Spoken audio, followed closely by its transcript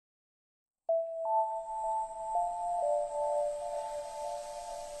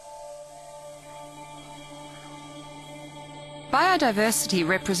Biodiversity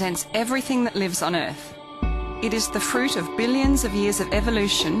represents everything that lives on Earth. It is the fruit of billions of years of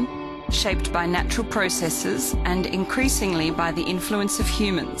evolution, shaped by natural processes and increasingly by the influence of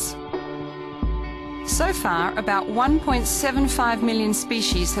humans. So far, about 1.75 million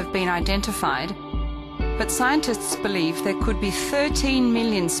species have been identified, but scientists believe there could be 13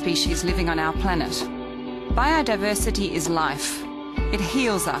 million species living on our planet. Biodiversity is life. It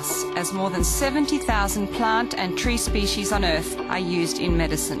heals us, as more than 70,000 plant and tree species on Earth are used in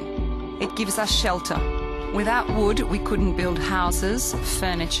medicine. It gives us shelter. Without wood, we couldn't build houses,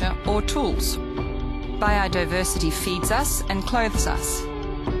 furniture, or tools. Biodiversity feeds us and clothes us.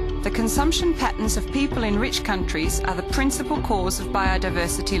 The consumption patterns of people in rich countries are the principal cause of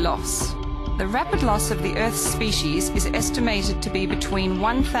biodiversity loss. The rapid loss of the Earth's species is estimated to be between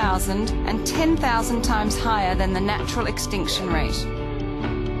 1,000 and 10,000 times higher than the natural extinction rate.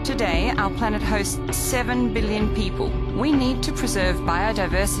 Today, our planet hosts 7 billion people. We need to preserve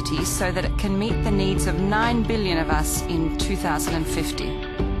biodiversity so that it can meet the needs of 9 billion of us in 2050.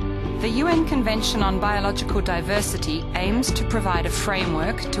 The UN Convention on Biological Diversity aims to provide a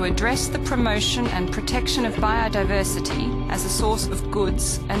framework to address the promotion and protection of biodiversity as a source of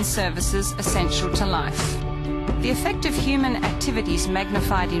goods and services essential to life. The effect of human activities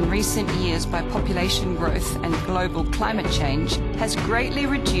magnified in recent years by population growth and global climate change has greatly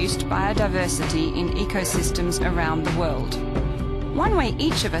reduced biodiversity in ecosystems around the world. One way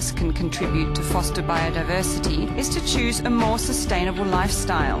each of us can contribute to foster biodiversity is to choose a more sustainable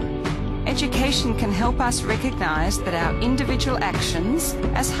lifestyle. Education can help us recognize that our individual actions,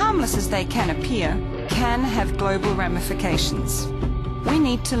 as harmless as they can appear, can have global ramifications. We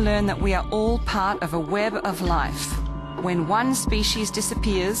need to learn that we are all part of a web of life. When one species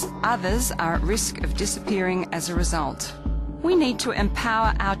disappears, others are at risk of disappearing as a result. We need to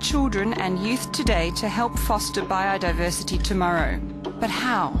empower our children and youth today to help foster biodiversity tomorrow. But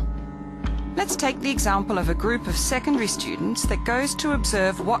how? Let's take the example of a group of secondary students that goes to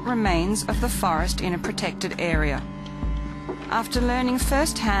observe what remains of the forest in a protected area. After learning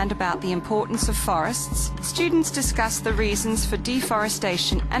firsthand about the importance of forests, students discuss the reasons for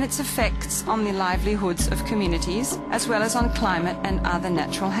deforestation and its effects on the livelihoods of communities, as well as on climate and other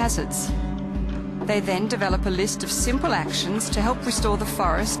natural hazards. They then develop a list of simple actions to help restore the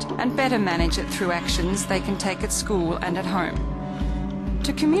forest and better manage it through actions they can take at school and at home.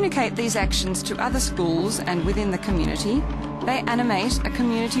 To communicate these actions to other schools and within the community, they animate a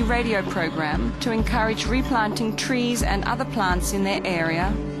community radio program to encourage replanting trees and other plants in their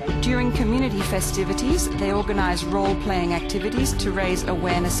area. During community festivities, they organise role-playing activities to raise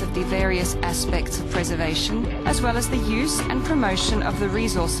awareness of the various aspects of preservation, as well as the use and promotion of the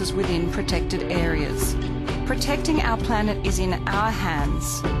resources within protected areas. Protecting our planet is in our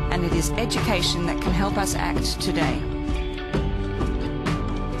hands, and it is education that can help us act today.